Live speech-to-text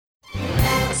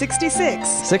66.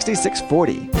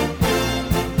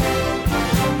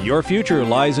 6640. Your future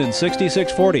lies in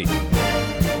 6640.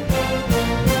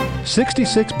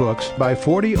 66 books by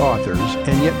 40 authors,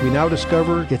 and yet we now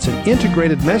discover it's an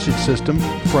integrated message system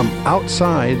from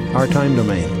outside our time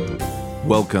domain.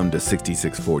 Welcome to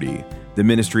 6640, the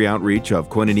ministry outreach of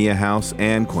Koinonia House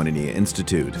and Koinonia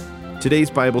Institute.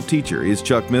 Today's Bible teacher is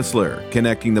Chuck Missler,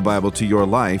 connecting the Bible to your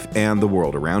life and the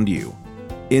world around you.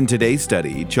 In today's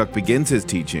study, Chuck begins his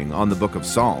teaching on the book of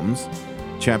Psalms,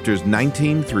 chapters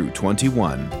 19 through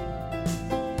 21.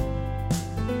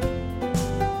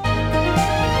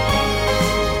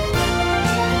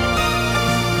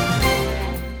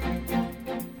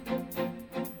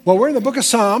 Well, we're in the book of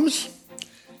Psalms,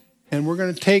 and we're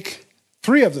going to take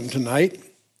three of them tonight,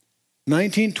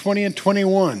 19, 20, and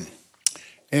 21.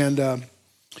 And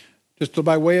just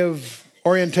by way of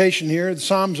orientation here, the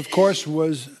Psalms, of course,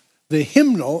 was the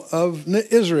hymnal of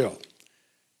Israel.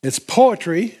 It's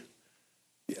poetry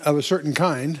of a certain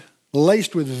kind,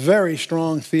 laced with very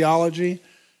strong theology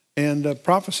and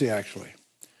prophecy, actually.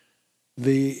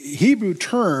 The Hebrew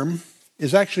term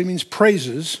actually means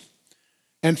praises,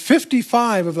 and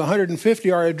 55 of the 150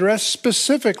 are addressed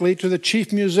specifically to the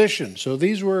chief musician. So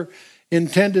these were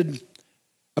intended,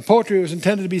 poetry was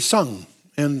intended to be sung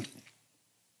and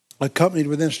accompanied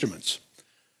with instruments.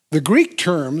 The Greek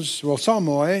terms, well,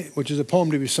 psalmoi, which is a poem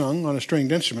to be sung on a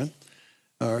stringed instrument,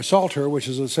 or psalter, which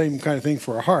is the same kind of thing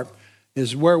for a harp,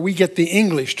 is where we get the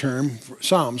English term,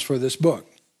 Psalms, for this book.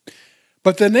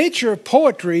 But the nature of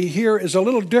poetry here is a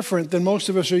little different than most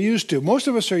of us are used to. Most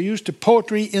of us are used to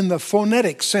poetry in the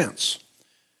phonetic sense,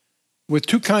 with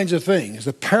two kinds of things.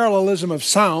 The parallelism of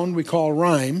sound we call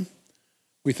rhyme.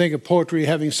 We think of poetry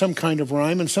having some kind of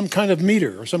rhyme and some kind of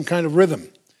meter or some kind of rhythm.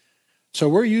 So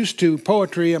we're used to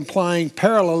poetry implying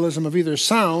parallelism of either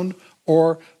sound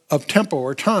or of tempo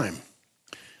or time.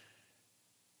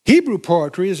 Hebrew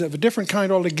poetry is of a different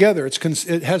kind altogether.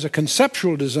 It has a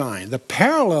conceptual design. The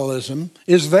parallelism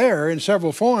is there in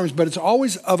several forms, but it's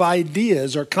always of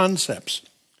ideas or concepts.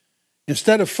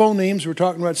 Instead of phonemes, we're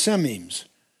talking about sememes,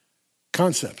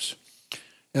 concepts.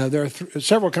 There are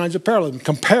several kinds of parallelism.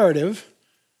 Comparative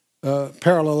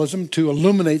parallelism to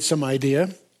illuminate some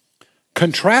idea.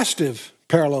 Contrastive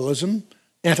parallelism,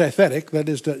 antithetic, that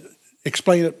is to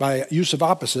explain it by use of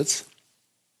opposites.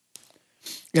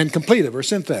 And completive or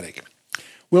synthetic.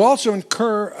 We'll also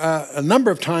incur a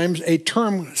number of times a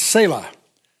term Selah.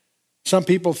 Some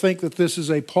people think that this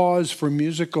is a pause for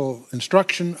musical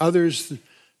instruction. Others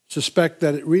suspect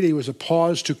that it really was a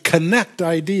pause to connect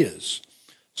ideas.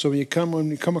 So when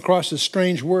you come across this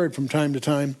strange word from time to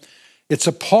time, it's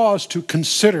a pause to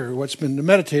consider to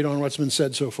meditate on what's been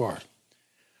said so far.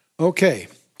 Okay.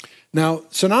 Now,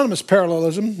 synonymous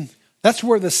parallelism, that's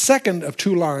where the second of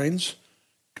two lines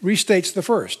restates the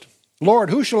first.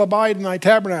 Lord, who shall abide in thy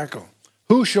tabernacle?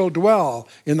 Who shall dwell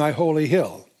in thy holy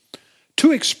hill?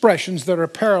 Two expressions that are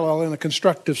parallel in a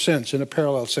constructive sense, in a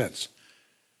parallel sense.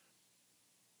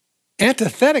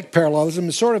 Antithetic parallelism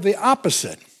is sort of the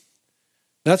opposite.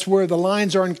 That's where the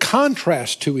lines are in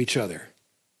contrast to each other.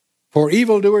 For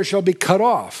evildoers shall be cut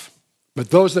off,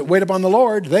 but those that wait upon the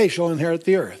Lord, they shall inherit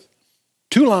the earth.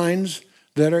 Two lines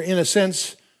that are, in a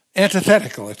sense,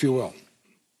 antithetical, if you will.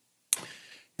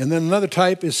 And then another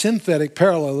type is synthetic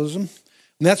parallelism,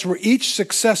 and that's where each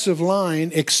successive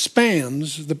line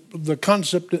expands the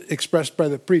concept expressed by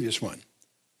the previous one.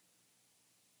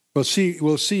 We'll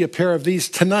see a pair of these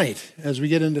tonight as we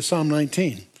get into Psalm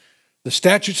 19. The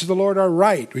statutes of the Lord are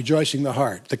right, rejoicing the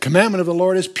heart. The commandment of the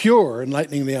Lord is pure,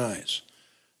 enlightening the eyes.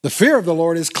 The fear of the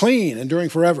Lord is clean, enduring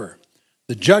forever.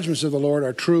 The judgments of the Lord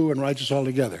are true and righteous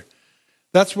altogether.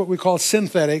 That's what we call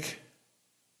synthetic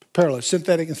parallel.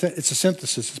 Synthetic, it's a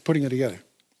synthesis, it's putting it together.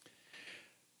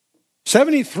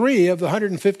 73 of the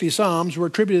 150 Psalms were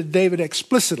attributed to David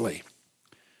explicitly.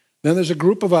 Then there's a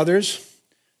group of others,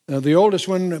 the oldest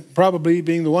one probably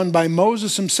being the one by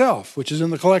Moses himself, which is in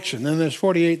the collection. Then there's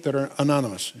 48 that are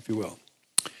anonymous, if you will.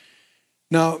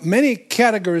 Now, many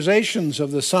categorizations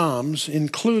of the Psalms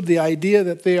include the idea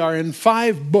that they are in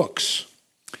 5 books.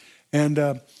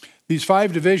 And these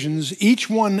 5 divisions, each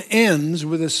one ends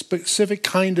with a specific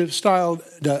kind of styled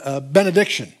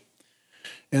benediction.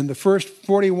 And the first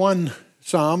 41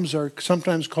 Psalms are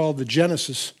sometimes called the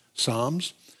Genesis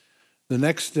Psalms. The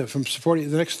next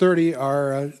 30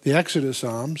 are the Exodus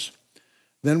Psalms.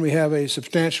 Then we have a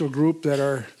substantial group that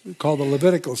are called the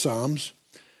Levitical Psalms.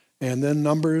 And then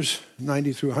Numbers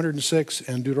 90 through 106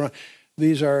 and Deuteronomy.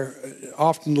 These are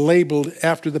often labeled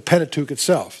after the Pentateuch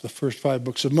itself, the first 5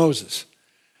 books of Moses.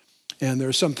 And there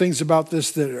are some things about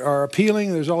this that are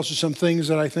appealing. There's also some things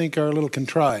that I think are a little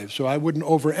contrived. So I wouldn't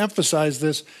overemphasize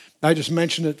this. I just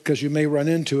mention it because you may run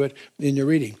into it in your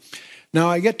reading. Now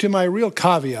I get to my real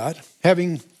caveat.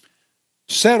 Having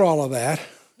said all of that,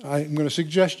 I'm going to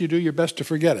suggest you do your best to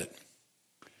forget it.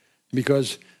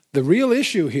 Because the real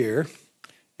issue here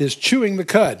is chewing the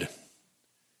cud.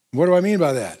 What do I mean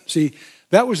by that? See,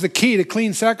 that was the key to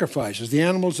clean sacrifices. The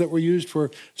animals that were used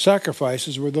for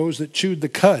sacrifices were those that chewed the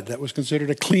cud. That was considered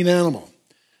a clean animal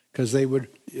because they would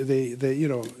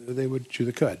chew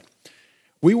the cud.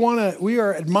 We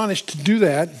are admonished to do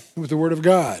that with the Word of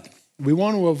God. We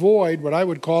want to avoid what I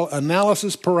would call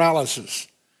analysis paralysis.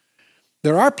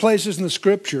 There are places in the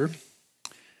Scripture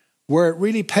where it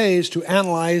really pays to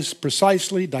analyze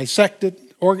precisely, dissect it,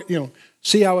 or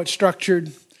see how it's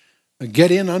structured,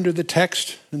 get in under the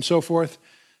text and so forth.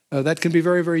 That can be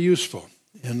very, very useful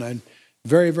and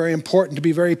very, very important to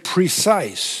be very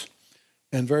precise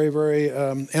and very, very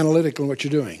analytical in what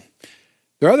you're doing.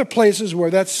 There are other places where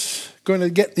that's going to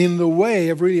get in the way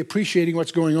of really appreciating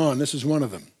what's going on. This is one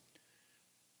of them.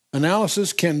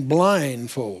 Analysis can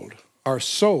blindfold our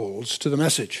souls to the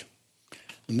message.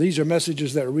 And these are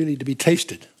messages that are really to be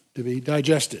tasted, to be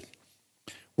digested.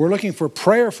 We're looking for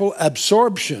prayerful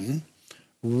absorption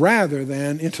rather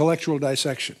than intellectual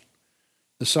dissection.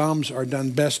 The Psalms are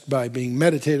done best by being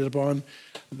meditated upon.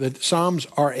 The Psalms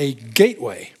are a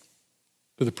gateway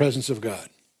to the presence of God.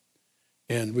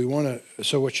 And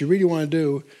so what you really want to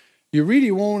do, you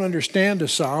really won't understand a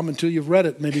Psalm until you've read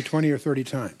it maybe 20 or 30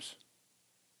 times.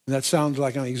 And that sounds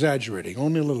like I'm exaggerating,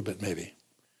 only a little bit maybe.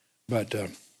 But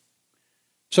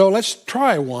so let's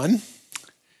try one.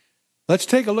 Let's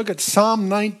take a look at Psalm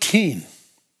 19.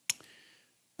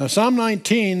 Now, Psalm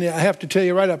 19, I have to tell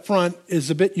you right up front, is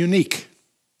a bit unique.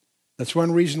 That's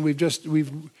one reason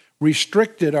we've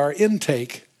restricted our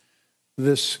intake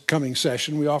this coming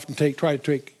session. We often try to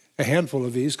take a handful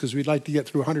of these because we'd like to get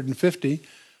through 150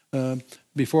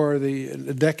 before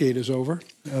the decade is over.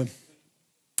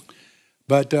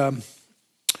 But in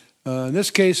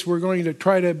this case, we're going to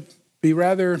try to be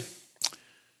rather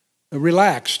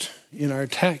relaxed in our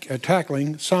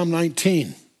tackling Psalm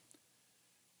 19.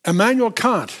 Immanuel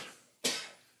Kant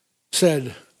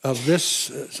said of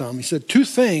this psalm, he said, 2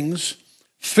 things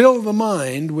fill the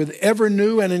mind with ever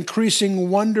new and increasing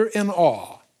wonder and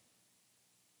awe.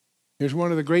 Here's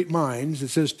one of the great minds. It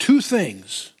says 2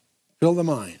 things fill the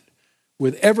mind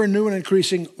with ever new and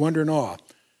increasing wonder and awe.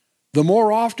 The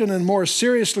more often and more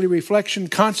seriously reflection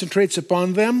concentrates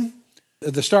upon them,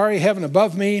 the starry heaven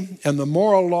above me and the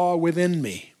moral law within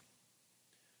me.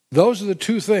 Those are the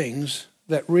 2 things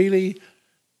that really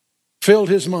filled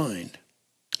his mind.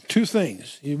 2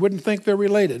 things. You wouldn't think they're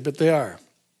related, but they are.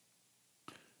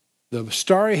 The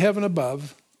starry heaven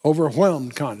above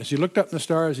overwhelmed Kant. As he looked up in the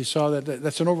stars, he saw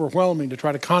that's an overwhelming to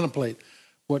try to contemplate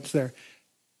what's there.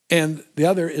 And the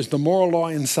other is the moral law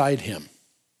inside him.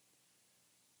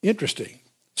 Interesting.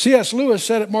 C.S. Lewis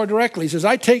said it more directly. He says,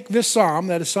 I take this psalm,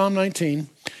 that is Psalm 19,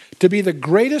 to be the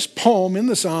greatest poem in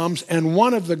the Psalms and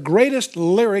one of the greatest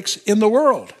lyrics in the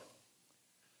world.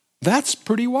 That's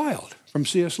pretty wild from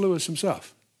C.S. Lewis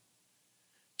himself.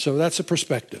 So that's a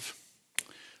perspective.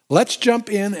 Let's jump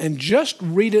in and just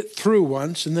read it through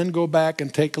once and then go back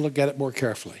and take a look at it more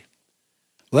carefully.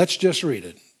 Let's just read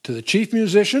it. To the chief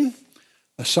musician,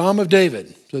 a psalm of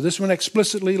David. So this one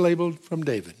explicitly labeled from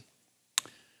David.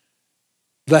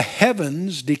 The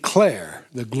heavens declare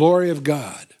the glory of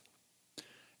God,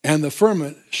 and the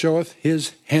firmament showeth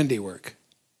his handiwork.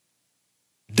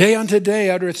 Day unto day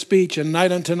uttereth speech, and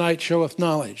night unto night showeth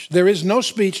knowledge. There is no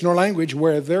speech nor language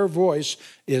where their voice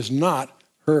is not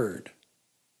heard.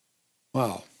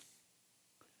 Wow.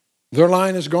 Their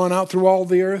line has gone out through all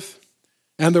the earth,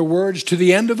 and their words to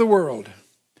the end of the world.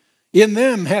 In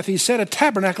them hath he set a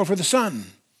tabernacle for the sun,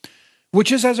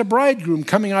 which is as a bridegroom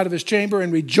coming out of his chamber,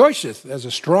 and rejoiceth as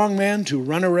a strong man to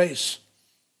run a race.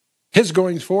 His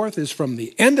goings forth is from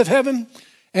the end of heaven,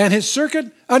 and his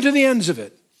circuit unto the ends of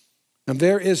it. And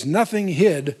there is nothing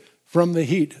hid from the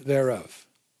heat thereof.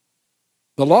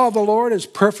 The law of the Lord is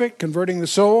perfect, converting the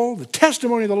soul. The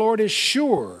testimony of the Lord is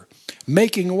sure,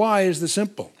 making wise the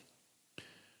simple.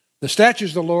 The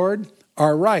statutes of the Lord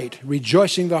are right,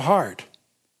 rejoicing the heart.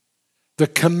 The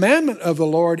commandment of the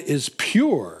Lord is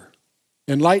pure,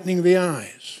 enlightening the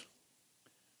eyes.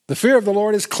 The fear of the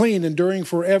Lord is clean, enduring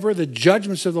forever. The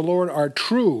judgments of the Lord are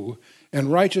true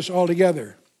and righteous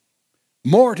altogether.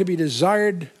 More to be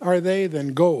desired are they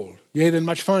than gold, yea, than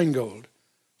much fine gold.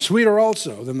 Sweeter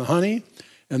also than the honey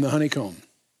and the honeycomb.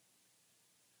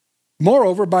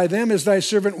 Moreover, by them is thy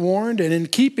servant warned, and in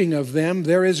keeping of them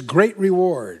there is great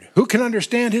reward. Who can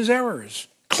understand his errors?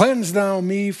 Cleanse thou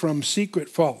me from secret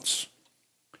faults.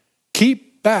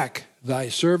 Keep back thy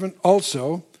servant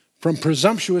also from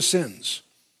presumptuous sins.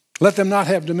 Let them not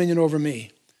have dominion over me.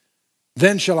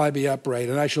 Then shall I be upright,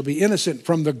 and I shall be innocent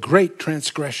from the great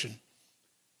transgression.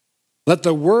 Let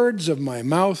the words of my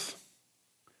mouth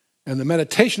and the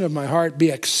meditation of my heart be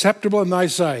acceptable in thy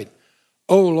sight,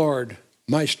 O Lord,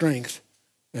 my strength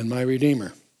and my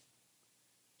Redeemer.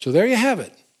 So there you have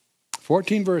it,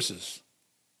 14 verses.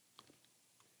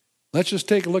 Let's just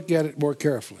take a look at it more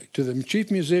carefully. To the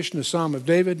chief musician, a psalm of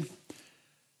David,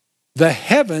 the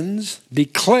heavens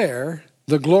declare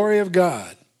the glory of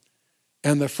God,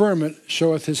 and the firmament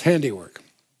showeth his handiwork.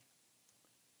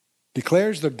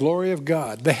 Declares the glory of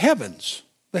God. The heavens.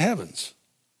 The heavens.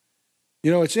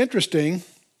 You know, it's interesting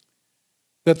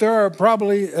that there are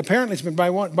probably, apparently it's been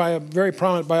by a very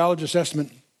prominent biologist estimate,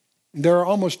 there are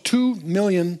almost 2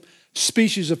 million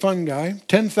species of fungi,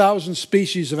 10,000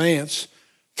 species of ants,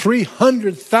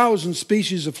 300,000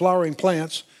 species of flowering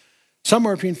plants,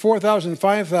 somewhere between 4,000 and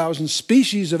 5,000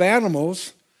 species of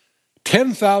animals,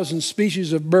 10,000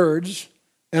 species of birds,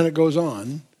 and it goes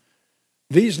on.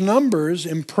 These numbers,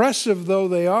 impressive though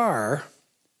they are,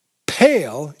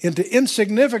 pale into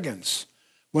insignificance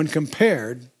when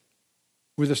compared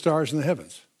with the stars in the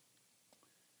heavens.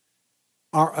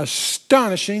 Our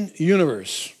astonishing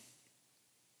universe.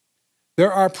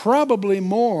 There are probably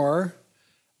more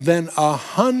than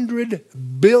 100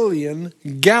 billion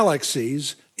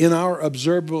galaxies in our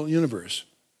observable universe.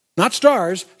 Not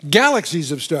stars,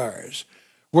 galaxies of stars,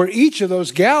 where each of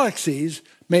those galaxies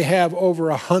may have over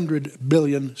 100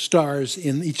 billion stars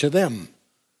in each of them.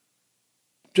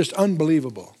 Just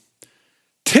unbelievable.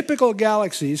 Typical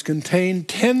galaxies contain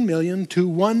 10 million to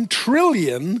 1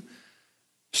 trillion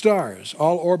stars,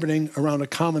 all orbiting around a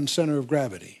common center of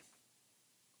gravity.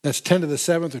 That's 10 to the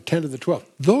 7th or 10 to the 12th.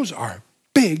 Those are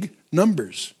big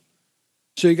numbers.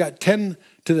 So you got 10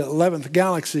 to the 11th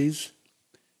galaxies,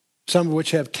 some of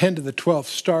which have 10 to the 12th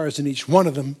stars in each one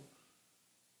of them.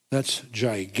 That's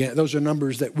gigantic. Those are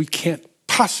numbers that we can't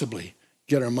possibly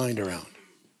get our mind around.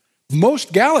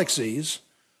 Most galaxies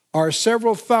are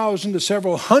several thousand to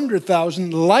several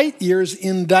 100,000 light years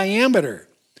in diameter.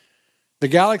 The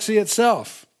galaxy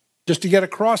itself, just to get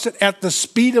across it at the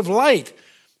speed of light,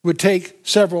 would take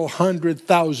several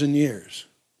 100,000 years.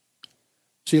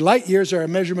 See, light years are a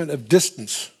measurement of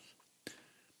distance.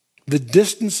 The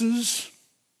distances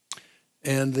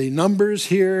and the numbers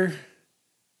here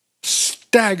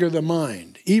stagger the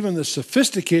mind. Even the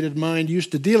sophisticated mind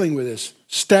used to dealing with this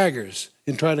staggers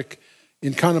in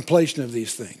contemplation of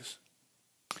these things.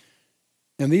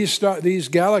 And these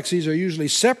galaxies are usually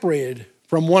separated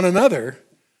from one another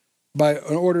by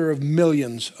an order of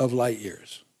millions of light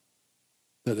years.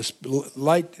 The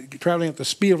light traveling at the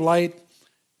speed of light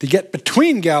to get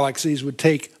between galaxies would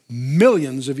take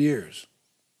millions of years.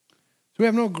 So we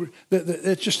have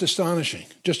it's just astonishing,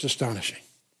 just astonishing.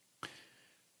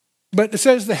 But it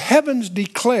says the heavens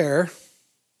declare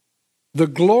the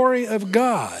glory of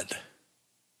God.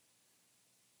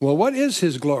 Well, what is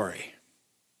his glory?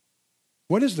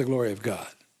 What is the glory of God?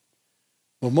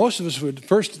 Well, most of us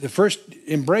the first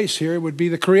embrace here would be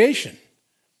the creation.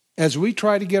 As we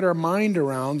try to get our mind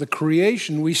around the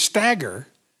creation, we stagger.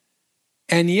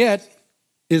 And yet,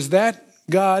 is that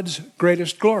God's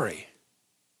greatest glory?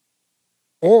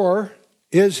 Or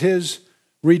is his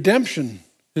redemption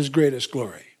his greatest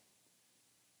glory?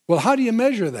 Well, how do you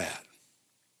measure that?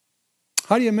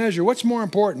 How do you measure? What's more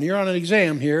important? You're on an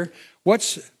exam here.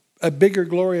 What's a bigger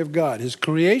glory of God? His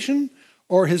creation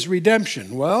or his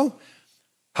redemption? Well,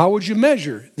 how would you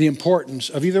measure the importance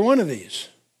of either one of these?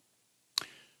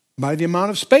 By the amount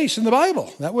of space in the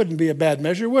Bible. That wouldn't be a bad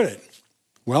measure, would it?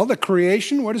 Well, the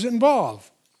creation, what does it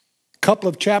involve? A couple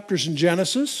of chapters in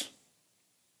Genesis,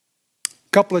 a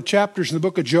couple of chapters in the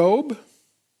book of Job,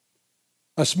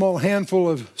 a small handful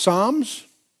of Psalms,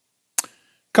 a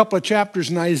couple of chapters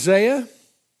in Isaiah,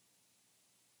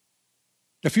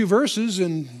 a few verses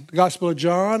in the Gospel of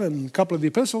John and a couple of the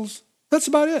epistles. That's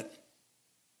about it.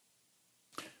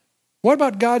 What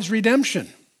about God's redemption?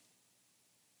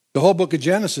 The whole book of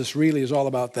Genesis really is all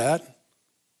about that.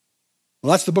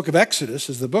 Well, that's the book of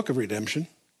Exodus, is the book of redemption.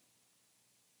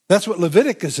 That's what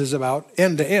Leviticus is about,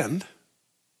 end to end.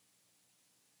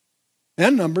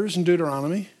 And Numbers and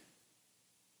Deuteronomy.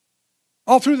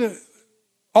 All through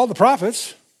all the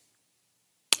prophets.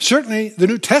 Certainly the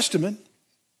New Testament,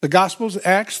 the Gospels,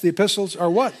 Acts, the epistles are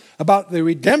what? About the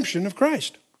redemption of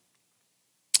Christ.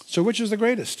 So which is the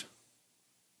greatest?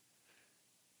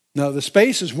 Now, the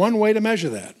space is one way to measure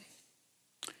that.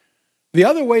 The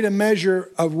other way to measure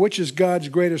of which is God's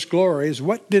greatest glory is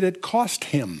what did it cost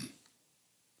him?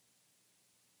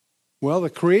 Well, the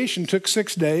creation took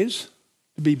 6 days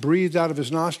to be breathed out of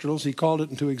his nostrils. He called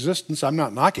it into existence. I'm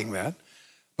not knocking that.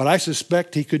 But I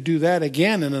suspect he could do that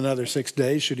again in another 6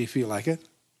 days, should he feel like it.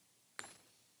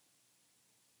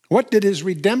 What did his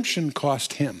redemption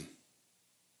cost him?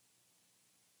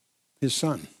 His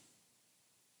son.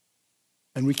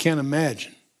 And we can't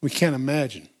imagine. We can't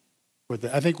imagine.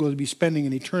 I think we'll be spending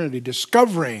an eternity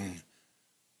discovering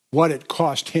what it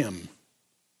cost him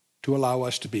to allow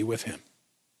us to be with him.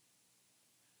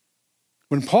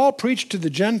 When Paul preached to the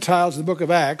Gentiles in the book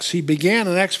of Acts, he began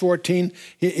in Acts 14,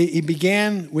 he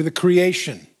began with the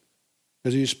creation,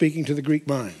 because he was speaking to the Greek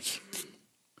minds.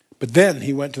 But then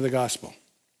he went to the gospel.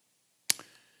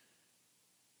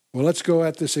 Well, let's go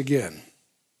at this again.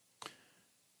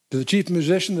 To the chief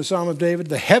musician, the Psalm of David,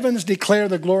 the heavens declare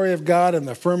the glory of God, and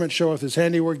the firmament showeth his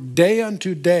handiwork. Day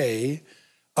unto day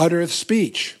uttereth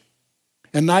speech,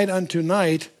 and night unto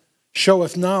night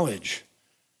showeth knowledge.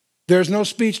 There's no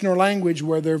speech nor language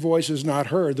where their voice is not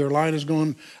heard. Their line is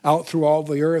going out through all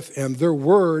the earth, and their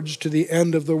words to the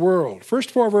end of the world.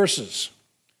 First 4 verses.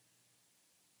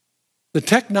 The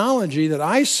technology that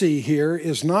I see here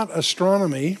is not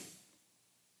astronomy,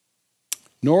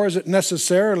 nor is it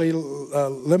necessarily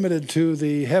limited to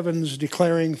the heavens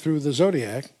declaring through the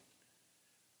zodiac.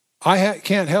 I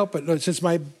can't help it, since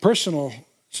my personal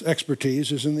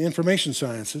expertise is in the information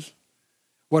sciences.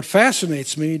 What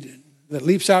fascinates me, that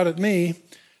leaps out at me,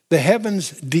 the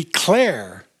heavens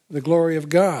declare the glory of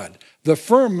God. The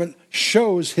firmament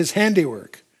shows his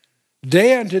handiwork.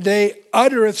 Day unto day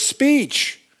uttereth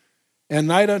speech, and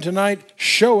night unto night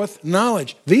showeth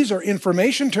knowledge. These are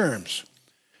information terms.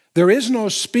 There is no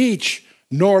speech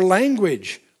nor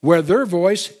language where their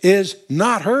voice is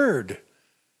not heard.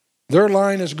 Their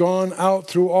line has gone out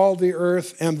through all the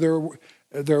earth, and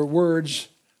their words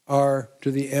are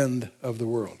to the end of the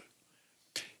world.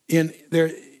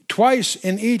 Twice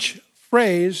in each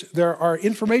phrase, there are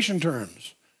information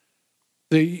terms.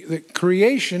 The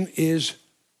creation is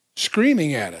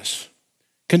screaming at us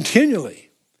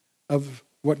continually of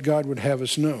what God would have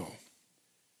us know.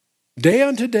 Day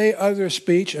unto day uttereth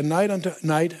speech, and night unto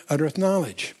night uttereth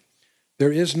knowledge.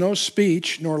 There is no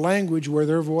speech nor language where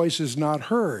their voice is not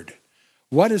heard.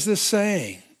 What is this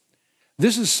saying?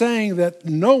 This is saying that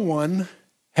no one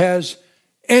has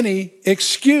any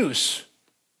excuse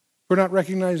for not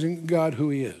recognizing God who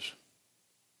he is.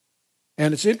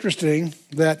 And it's interesting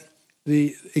that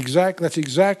that's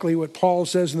exactly what Paul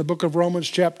says in the book of Romans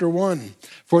chapter 1.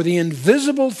 For the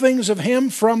invisible things of him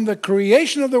from the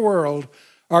creation of the world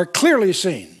are clearly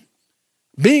seen,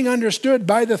 being understood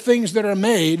by the things that are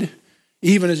made,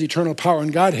 even as eternal power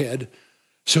and Godhead,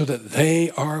 so that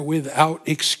they are without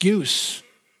excuse.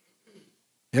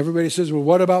 Everybody says, well,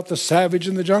 what about the savage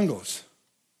in the jungles?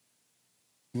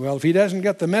 Well, if he doesn't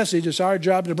get the message, it's our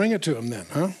job to bring it to him then,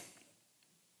 huh?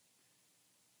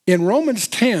 In Romans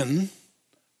 10,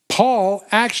 Paul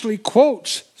actually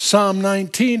quotes Psalm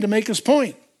 19 to make his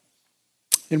point.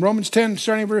 In Romans 10,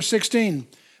 starting verse 16,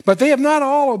 but they have not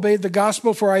all obeyed the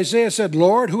gospel, for Isaiah said,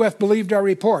 Lord, who hath believed our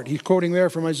report? He's quoting there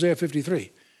from Isaiah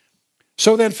 53.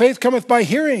 So then faith cometh by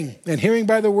hearing, and hearing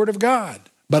by the word of God.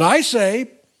 But I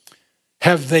say,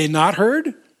 have they not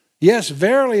heard? Yes,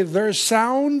 verily, their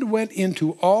sound went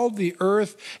into all the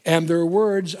earth, and their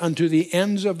words unto the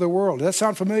ends of the world. Does that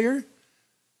sound familiar?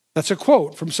 That's a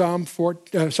quote from Psalm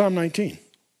 19.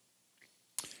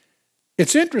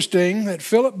 It's interesting that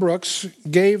Philip Brooks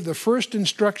gave the first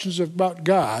instructions about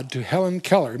God to Helen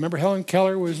Keller. Remember, Helen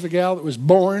Keller was the gal that was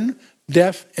born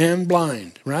deaf and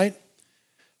blind, right?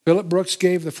 Philip Brooks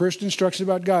gave the first instructions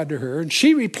about God to her, and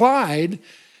she replied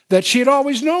that she had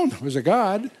always known there was a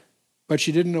God, but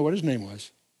she didn't know what his name was.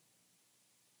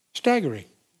 Staggering.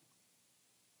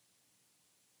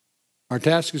 Our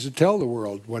task is to tell the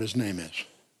world what his name is.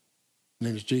 His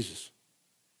name is Jesus.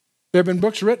 There have been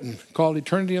books written called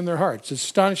Eternity in Their Hearts. It's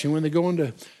astonishing when they go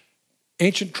into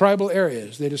ancient tribal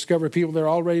areas, they discover people there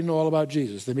already know all about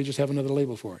Jesus. They may just have another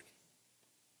label for it.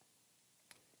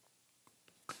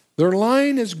 Their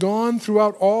line is gone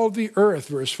throughout all the earth,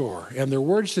 verse 4, and their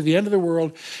words to the end of the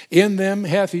world. In them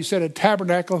hath he set a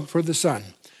tabernacle for the sun.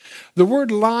 The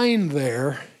word line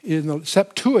there in the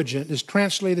Septuagint is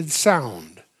translated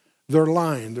sound. Their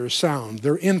line, their sound,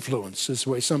 their influence is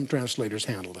the way some translators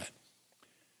handle that.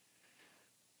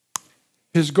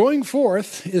 His going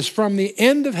forth is from the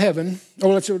end of heaven. Oh,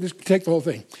 let's take the whole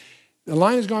thing. The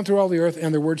line has gone through all the earth,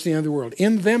 and their words to the end of the world.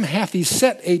 In them hath he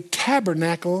set a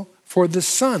tabernacle for the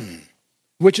sun,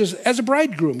 which is as a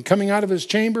bridegroom coming out of his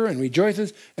chamber and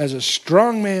rejoiceth as a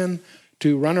strong man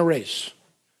to run a race.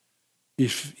 You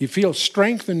feel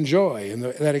strength and joy in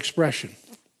that expression.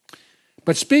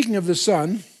 But speaking of the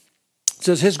sun, It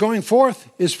says, his going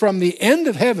forth is from the end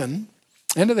of the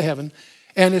heaven,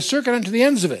 and his circuit unto the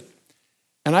ends of it.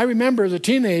 And I remember as a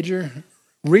teenager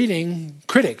reading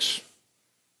critics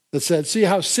that said, see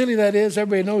how silly that is?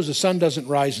 Everybody knows the sun doesn't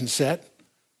rise and set.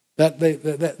 That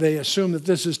they assume that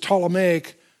this is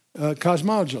Ptolemaic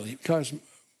cosmology.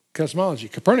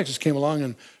 Copernicus came along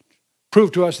and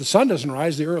proved to us the sun doesn't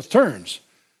rise, the earth turns.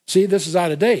 See, this is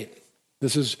out of date.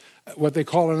 This is what they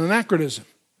call an anachronism.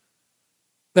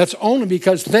 That's only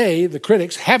because they, the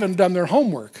critics, haven't done their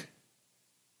homework.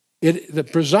 The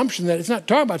presumption that it's not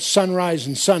talking about sunrise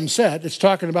and sunset, it's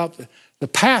talking about the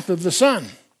path of the sun.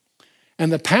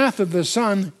 And the path of the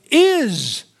sun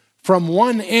is from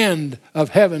one end of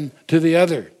heaven to the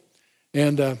other.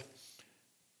 And the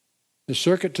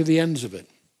circuit to the ends of it.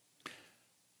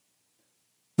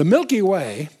 The Milky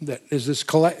Way, that is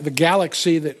the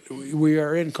galaxy that we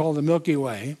are in called the Milky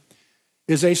Way,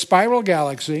 is a spiral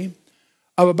galaxy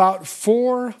of about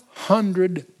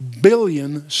 400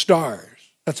 billion stars.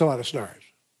 That's a lot of stars.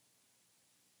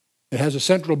 It has a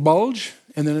central bulge,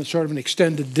 and then it's sort of an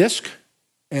extended disk.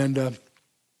 And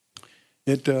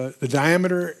the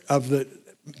diameter of the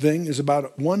thing is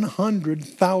about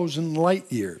 100,000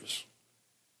 light years.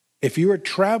 If you were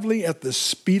traveling at the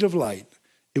speed of light,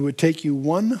 it would take you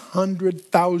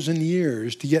 100,000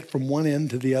 years to get from one end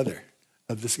to the other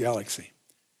of this galaxy.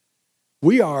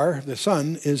 The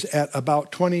sun is at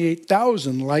about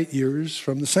 28,000 light years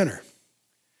from the center.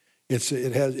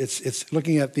 It's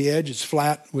looking at the edge, it's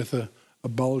flat with a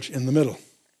bulge in the middle.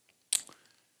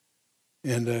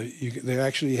 And they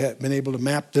actually have been able to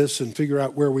map this and figure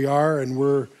out where we are, and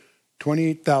we're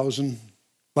 28,000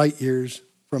 light years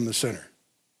from the center.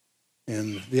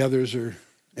 And the others are,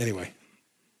 anyway.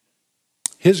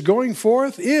 His going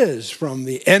forth is from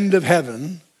the end of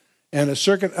heaven, and a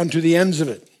circuit unto the ends of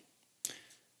it.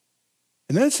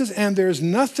 And then it says, and there's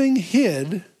nothing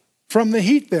hid from the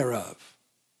heat thereof.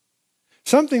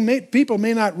 Something people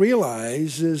may not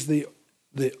realize is the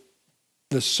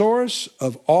source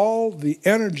of all the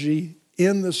energy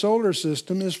in the solar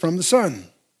system is from the sun.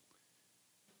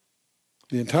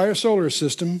 The entire solar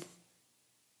system,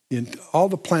 in all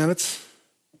the planets,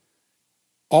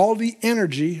 all the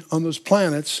energy on those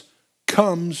planets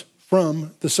comes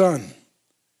from the sun.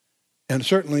 And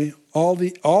certainly all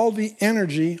the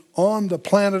energy on the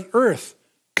planet Earth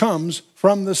comes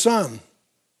from the sun.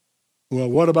 Well,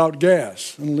 what about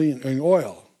gas and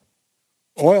oil?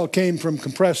 Oil came from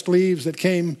compressed leaves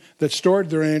that stored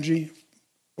their energy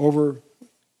over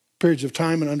periods of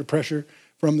time and under pressure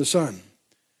from the sun.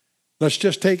 Let's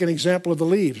just take an example of the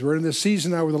leaves. We're in this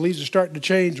season now where the leaves are starting to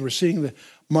change. We're seeing the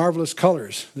marvelous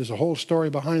colors. There's a whole story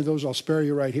behind those. I'll spare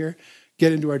you right here.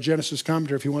 Get into our Genesis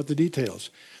commentary if you want the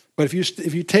details. But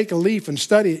if you take a leaf and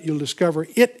study it, you'll discover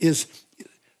it is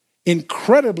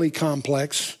incredibly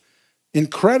complex,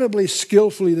 incredibly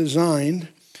skillfully designed,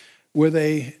 with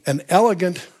an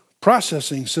elegant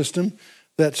processing system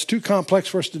that's too complex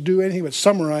for us to do anything but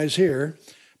summarize here.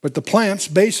 But the plants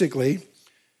basically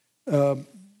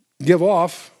give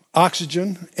off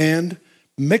oxygen and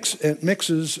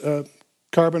mixes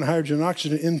carbon, hydrogen, and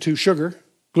oxygen into sugar,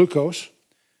 glucose,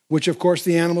 which of course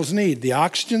the animals need. The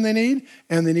oxygen they need,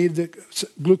 and they need the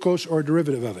glucose or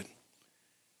derivative of it.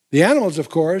 The animals, of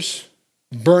course,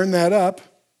 burn that up,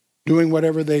 doing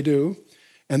whatever they do,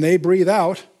 and they breathe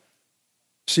out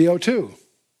CO2.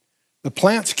 The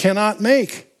plants cannot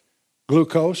make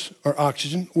glucose or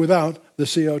oxygen without the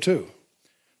CO2.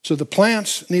 So the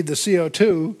plants need the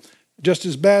CO2 just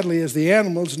as badly as the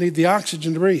animals need the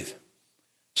oxygen to breathe.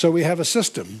 So we have a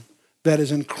system that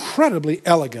is incredibly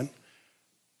elegant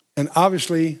and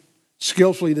obviously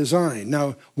skillfully designed.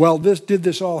 Now, did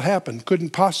this all happen?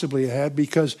 Couldn't possibly have,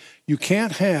 because you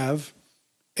can't have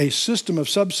a system of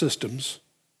subsystems.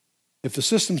 If the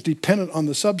system's dependent on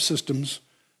the subsystems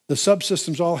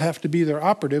all have to be there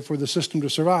operative for the system to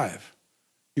survive.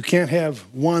 You can't have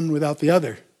one without the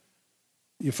other.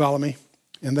 You follow me?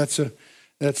 And that's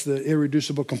the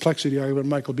irreducible complexity argument,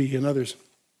 Michael Behe and others.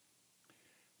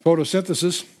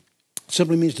 Photosynthesis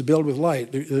simply means to build with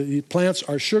light. The plants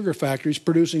are sugar factories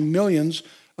producing millions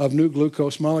of new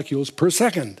glucose molecules per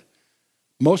second.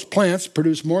 Most plants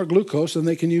produce more glucose than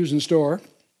they can use and store.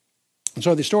 And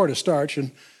so they store it as starch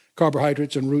and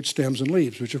carbohydrates and roots, stems, and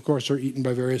leaves, which of course are eaten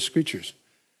by various creatures.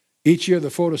 Each year, the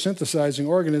photosynthesizing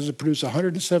organisms produce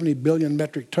 170 billion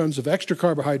metric tons of extra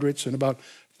carbohydrates and about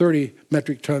 30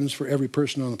 metric tons for every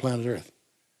person on the planet Earth.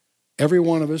 Every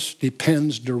one of us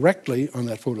depends directly on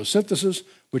that photosynthesis,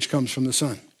 which comes from the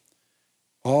sun.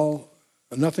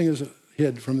 Nothing is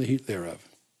hid from the heat thereof.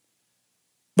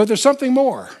 But there's something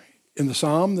more in the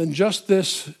psalm than just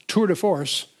this tour de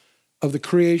force of the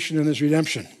creation and his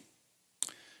redemption.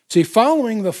 See,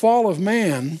 following the fall of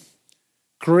man,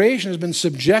 creation has been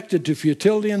subjected to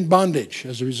futility and bondage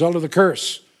as a result of the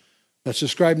curse. That's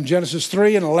described in Genesis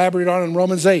 3 and elaborated on in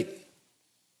Romans 8.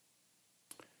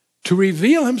 To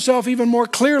reveal himself even more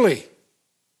clearly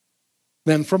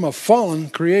than from a fallen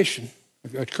creation,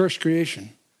 a cursed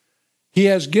creation, he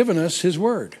has given us his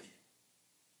word.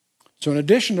 So in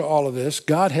addition to all of this,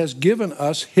 God has given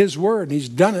us his word, and he's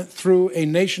done it through a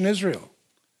nation, Israel,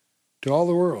 to all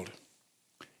the world.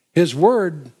 His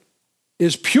word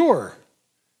is pure.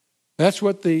 That's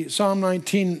what the Psalm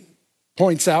 19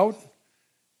 points out.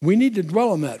 We need to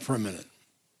dwell on that for a minute.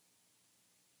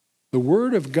 The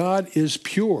word of God is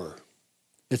pure.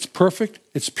 It's perfect.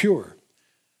 It's pure.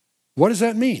 What does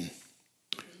that mean?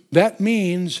 That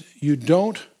means you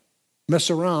don't mess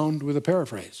around with a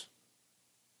paraphrase.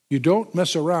 You don't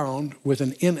mess around with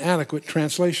an inadequate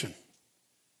translation.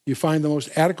 You find the most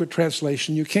adequate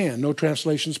translation you can. No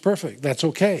translation is perfect. That's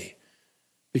okay,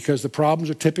 because the problems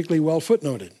are typically well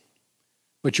footnoted.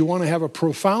 But you want to have a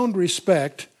profound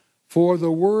respect for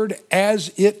the word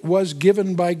as it was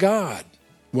given by God.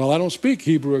 Well, I don't speak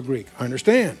Hebrew or Greek. I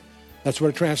understand. That's what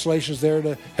a translation is there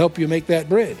to help you make that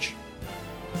bridge.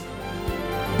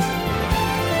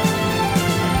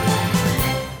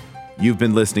 You've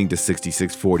been listening to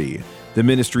 6640, the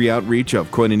ministry outreach of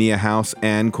Koinonia House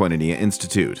and Koinonia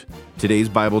Institute. Today's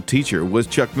Bible teacher was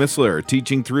Chuck Missler,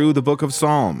 teaching through the book of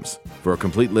Psalms. For a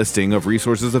complete listing of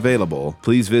resources available,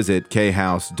 please visit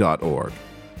khouse.org.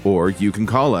 Or you can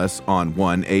call us on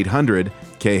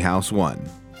 1-800-KHOUSE-1.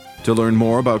 To learn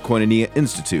more about Koinonia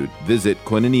Institute, visit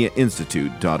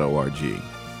koinoniainstitute.org.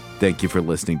 Thank you for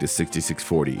listening to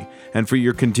 6640 and for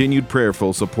your continued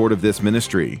prayerful support of this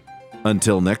ministry.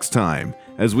 Until next time,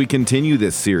 as we continue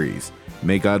this series,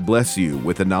 may God bless you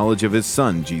with the knowledge of his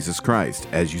Son, Jesus Christ,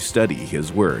 as you study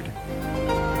his word.